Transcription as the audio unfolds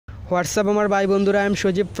WhatsApp আমার ভাই বন্ধুরা, I am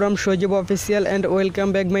Sajib from Sajib official and welcome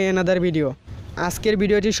back my another video. আজকের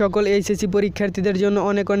ভিডিওটি সকল এইচএসসি পরীক্ষার্থীদের জন্য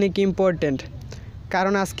অনেক ইম্পর্ট্যান্ট,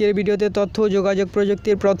 কারণ আজকের ভিডিওতে তথ্য ও যোগাযোগ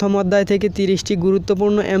প্রযুক্তির প্রথম অধ্যায় থেকে 30টি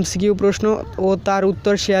গুরুত্বপূর্ণ এমসিকিউ প্রশ্ন ও তার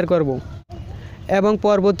উত্তর শেয়ার করব এবং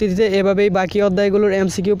পরবর্তীতে এভাবেই বাকি অধ্যায়গুলোর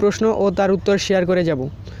এমসিকিউ প্রশ্ন ও তার উত্তর শেয়ার করে যাব।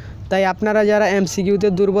 তাই আপনারা যারা এমসিকিউতে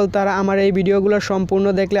দুর্বল তারা আমার এই ভিডিওগুলো সম্পূর্ণ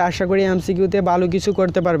দেখলে আশা করি এমসিকিউতে ভালো কিছু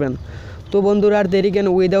করতে পারবেন। তো বন্ধুরা, আর দেরি কেন,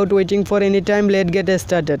 without waiting for any time, late get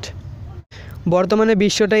started. বর্তমানে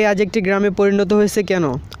বিশ্বটাই আজ একটি গ্রামে পরিণত হয়েছে কেন?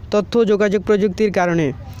 তথ্য ও যোগাযোগ প্রযুক্তির কারণে।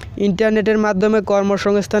 ইন্টারনেটের মাধ্যমে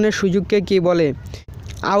কর্মসংস্থানের সুযোগকে কী বলে?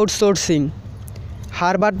 আউটসোর্সিং।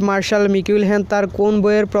 হারবার্ট মার্শাল মিকুইলহ্যান তার কোন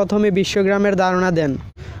বইয়ের প্রথমে বিশ্বগ্রামের ধারণা দেন?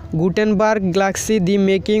 Gutenberg Galaxy, the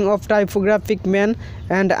making of typographic man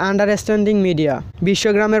and understanding media.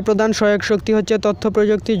 বিশ্বগ্রামের প্রধান সহায়ক শক্তি হচ্ছে তথ্য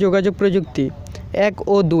প্রযুক্তি, যোগাযোগ প্রযুক্তি। 1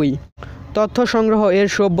 ও 2। তথ্য সংগ্রহ এর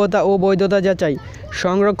সভ্যতা ও বৈধতা যাচাই,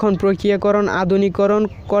 সংরক্ষণ, প্রক্রিয়াকরণ, আধুনিকরণ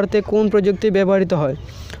করতে কোন প্রযুক্তি ব্যবহৃত হয়?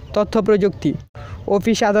 তথ্য প্রযুক্তি।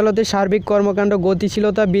 অফিস আদালতে সার্বিক কর্মকাণ্ড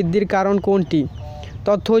গতিশীলতা বৃদ্ধির কারণ কোনটি?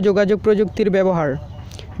 তথ্য ও যোগাযোগ প্রযুক্তির ব্যবহার।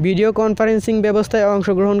 ভিডিও কনফারেন্সিং ব্যবস্থায়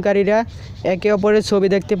অংশগ্রহণকারীরা একে অপরের ছবি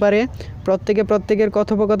দেখতে পারে, প্রত্যেকের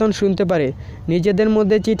কথোপকথন শুনতে পারে, নিজেদের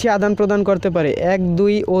মধ্যে চিঠি আদান প্রদান করতে পারে। 1,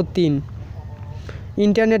 2 ও 3।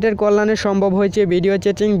 ইন্টারনেটের কল্যাণে সম্ভব হয়েছে video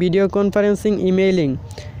chatting, video conferencing, emailing.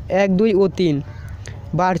 1, 2 ও 3।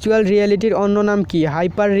 ভার্চুয়াল রিয়েলিটির অন্য নাম কি?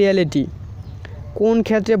 Hyper reality. কোন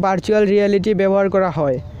ক্ষেত্রে ভার্চুয়াল রিয়েলিটি ব্যবহার করা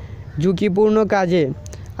হয়? ঝুঁকিপূর্ণ কাজে।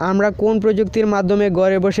 আমরা কোন প্রযুক্তির মাধ্যমে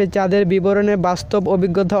ঘরে বসে চাঁদের বিবরণে বাস্তব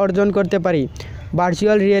অভিজ্ঞতা অর্জন করতে পারি?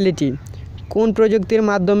 Virtual reality. কোন প্রযুক্তির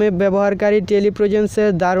মাধ্যমে ব্যবহারকারী টেলিপ্রেজেন্সের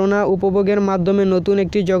ধারণা উপভোগের মাধ্যমে নতুন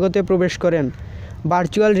একটি জগতে প্রবেশ করেন?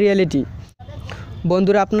 Virtual reality.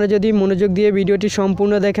 বন্ধুরা, আপনারা যদি মনোযোগ দিয়ে ভিডিওটি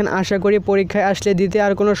সম্পূর্ণ দেখেন, আশা করি পরীক্ষায় আসলে দিতে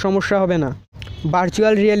আর কোনো সমস্যা হবে না।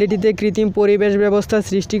 ভার্চুয়াল রিয়েলিটিতে কৃত্রিম পরিবেশ ব্যবস্থা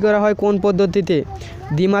সৃষ্টি করা হয় কোন পদ্ধতিতে?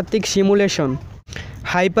 দ্বিমাত্রিক সিমুলেশন।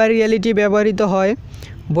 হাইপার রিয়েলিটি ব্যবহৃত হয়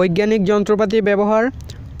বৈজ্ঞানিক যন্ত্রপাতি ব্যবহার,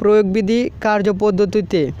 প্রয়োগবিধি,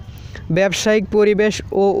 কার্যপদ্ধতিতে, ব্যবসায়িক পরিবেশ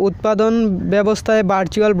ও উৎপাদন ব্যবস্থায়,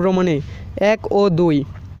 ভার্চুয়াল ভ্রমণে। 1 ও 2।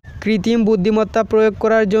 কৃত্রিম বুদ্ধিমত্তা প্রয়োগ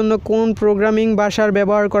করার জন্য কোন প্রোগ্রামিং ভাষার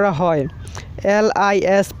ব্যবহার করা হয়?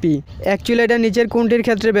 LISP। অ্যাকচুয়েটর নিচের কোনটির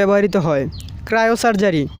ক্ষেত্রে ব্যবহৃত হয়?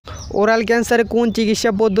 ক্রায়োসার্জারি। ওরাল ক্যান্সারে কোন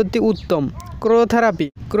চিকিৎসা পদ্ধতি উত্তম? ক্রায়োথেরাপি।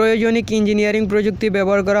 ক্রায়োজেনিক ইঞ্জিনিয়ারিং প্রযুক্তি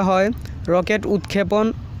ব্যবহার করা হয় রকেট উৎক্ষেপণ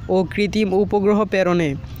ও কৃত্রিম উপগ্রহ প্রেরণে,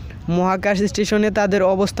 মহাকাশ স্টেশনে তাদের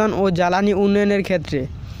অবস্থান ও জ্বালানি উন্নয়নের ক্ষেত্রে।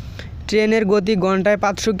 ট্রেনের গতি ঘন্টায়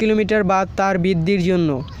 500 কিলোমিটার বা তার বৃদ্ধির জন্য।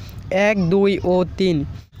 1, 2 ও 3।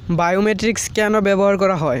 বায়োমেট্রিক্স কেন ব্যবহার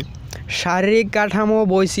করা হয়? শারীরিক কাঠামো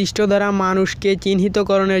বৈশিষ্ট্য দ্বারা মানুষকে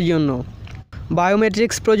চিহ্নিতকরণের জন্য।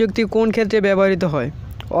 বায়োমেট্রিক্স প্রযুক্তি কোন ক্ষেত্রে ব্যবহৃত হয়?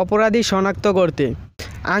 অপরাধী শনাক্ত করতে।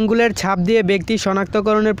 আঙ্গুলের ছাপ দিয়ে ব্যক্তি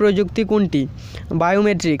শনাক্তকরণের প্রযুক্তি কোনটি?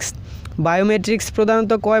 বায়োমেট্রিক্স। বায়োমেট্রিক্স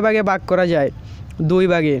প্রধানত কয় ভাগে ভাগ করা যায়? 2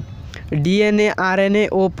 ভাগে। ডিএনএ, আরএনএ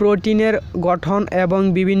ও প্রোটিনের গঠন এবং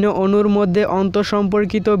বিভিন্ন অণুর মধ্যে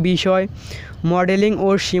আন্তঃসম্পর্কিত বিষয় মডেলিং ও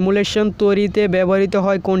সিমুলেশন তৈরিতে ব্যবহৃত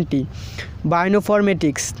হয় কোনটি?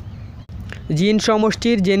 বায়োইনফরমেটিক্স। জিন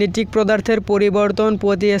সমষ্টির জেনেটিক পদার্থের পরিবর্তন,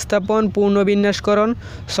 প্রতিস্থাপন, পুনর্বিন্যাসকরণ,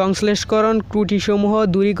 সংশ্লেষকরণ, ত্রুটিসমূহ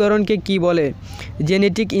দূরীকরণকে কী বলে?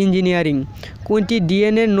 Genetic engineering. কোনটি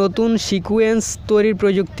ডিএনএর নতুন সিকুয়েন্স তৈরির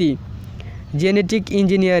প্রযুক্তি? Genetic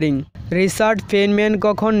engineering. রিচার্ড ফেইনম্যান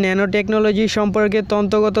কখন ন্যানোটেকনোলজি সম্পর্কে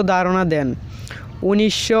তত্ত্বগত ধারণা দেন?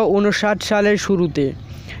 1959 সালের শুরুতে।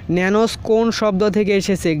 ন্যানোস কোন শব্দ থেকে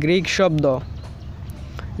এসেছে? গ্রিক শব্দ।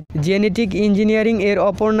 জেনেটিক ইঞ্জিনিয়ারিং এর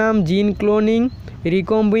অপর নাম জিন ক্লোনিং,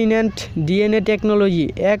 রিকম্বিনেন্ট ডিএনএ টেকনোলজি।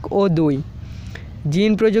 1 ও 2।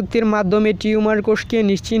 জিন প্রযুক্তির মাধ্যমে টিউমার কোষকে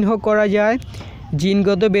নিশ্চিহ্ন করা যায়,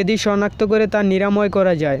 জিনগত ব্যাধি শনাক্ত করে তা নিরাময়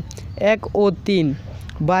করা যায়। 1 ও 3।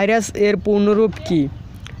 ভাইরাস এর পূর্ণরূপ কী?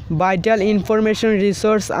 Vital information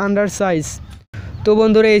resource under size. তো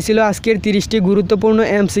বন্ধুরা, এই ছিল আজকের 30টি গুরুত্বপূর্ণ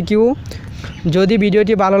এমসিকিউ। যদি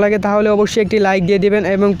ভিডিওটি ভালো লাগে তাহলে অবশ্যই একটি লাইক দিয়ে দেবেন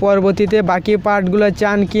এবং পরবর্তীতে বাকি পার্টগুলো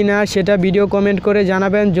চান কি না সেটা ভিডিও কমেন্ট করে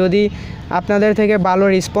জানাবেন। যদি আপনাদের থেকে ভালো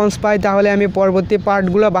রেসপন্স পাই তাহলে আমি পরবর্তী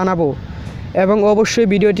পার্টগুলো বানাবো এবং অবশ্যই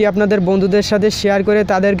ভিডিওটি আপনাদের বন্ধুদের সাথে শেয়ার করে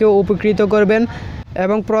তাদেরকেও উপকৃত করবেন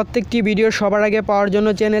এবং প্রত্যেকটি ভিডিও সবার আগে পাওয়ার জন্য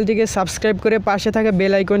চ্যানেলটিকে সাবস্ক্রাইব করে পাশে থাকা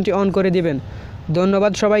বেল আইকনটি অন করে দিবেন।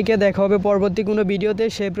 ধন্যবাদ সবাইকে, দেখা হবে পরবর্তী কোনো ভিডিওতে।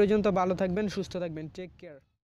 সেই পর্যন্ত ভালো থাকবেন, সুস্থ থাকবেন, টেক কেয়ার।